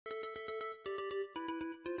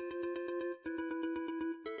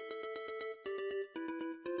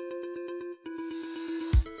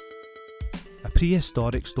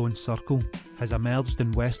prehistoric stone circle has emerged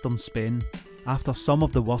in western Spain after some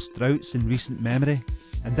of the worst droughts in recent memory,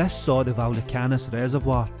 and this saw the Valdecañas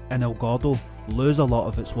reservoir in El Gordo lose a lot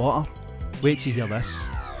of its water. Wait to hear this.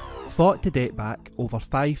 Thought to date back over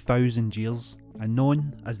 5,000 years and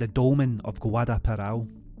known as the Dolmen of Guadalperal.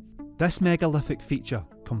 This megalithic feature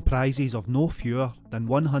comprises of no fewer than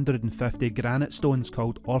 150 granite stones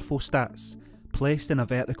called orthostats, placed in a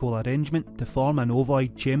vertical arrangement to form an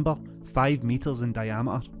ovoid chamber 5 metres in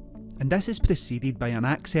diameter. And this is preceded by an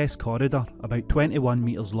access corridor about 21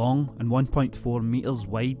 metres long and 1.4 metres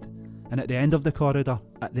wide, and at the end of the corridor,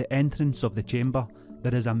 at the entrance of the chamber,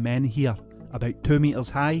 there is a menhir about 2 metres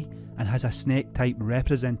high and has a snake-type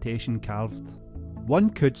representation carved. One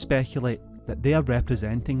could speculate that they are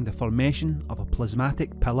representing the formation of a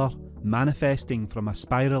plasmatic pillar manifesting from a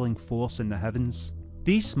spiralling force in the heavens.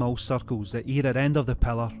 These small circles at either end of the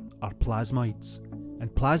pillar are plasmoids, and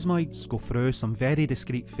plasmoids go through some very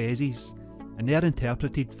discrete phases, and they are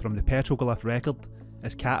interpreted from the petroglyph record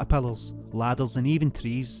as caterpillars, ladders and even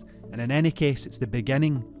trees, and in any case it's the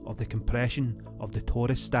beginning of the compression of the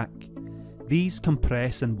torus stack. These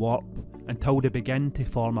compress and warp until they begin to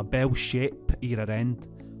form a bell shape at either end,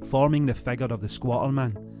 forming the figure of the squatter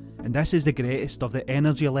man, and this is the greatest of the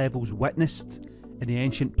energy levels witnessed in the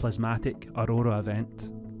ancient plasmatic aurora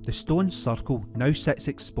event. The stone circle now sits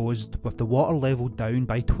exposed with the water level down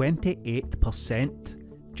by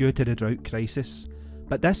 28% due to the drought crisis,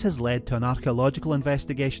 but this has led to an archaeological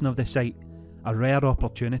investigation of the site, a rare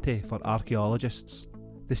opportunity for archaeologists.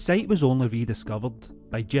 The site was only rediscovered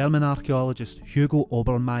by German archaeologist Hugo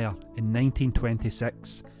Obermeier in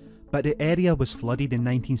 1926, but the area was flooded in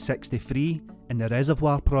 1963 in the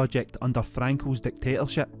reservoir project under Franco's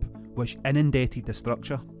dictatorship, which inundated the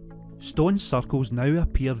structure. Stone circles now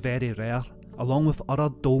appear very rare, along with other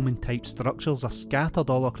dolmen-type structures are scattered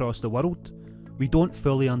all across the world. We don't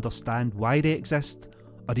fully understand why they exist,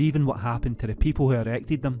 or even what happened to the people who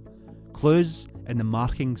erected them. Clues in the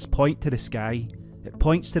markings point to the sky. It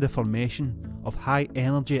points to the formation of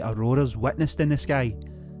high-energy auroras witnessed in the sky.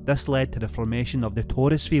 This led to the formation of the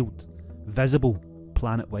torus field, visible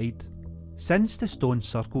planet-wide. Since the stone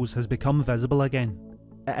circles has become visible again,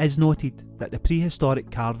 it is noted that the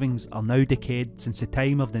prehistoric carvings are now decayed since the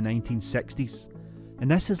time of the 1960s,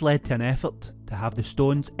 and this has led to an effort to have the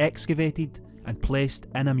stones excavated and placed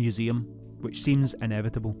in a museum, which seems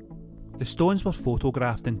inevitable. The stones were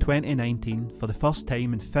photographed in 2019 for the first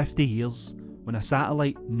time in 50 years when a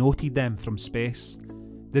satellite noted them from space.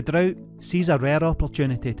 The drought sees a rare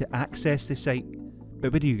opportunity to access the site,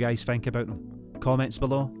 but what do you guys think about them? Comments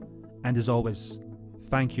below, and as always,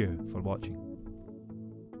 thank you for watching.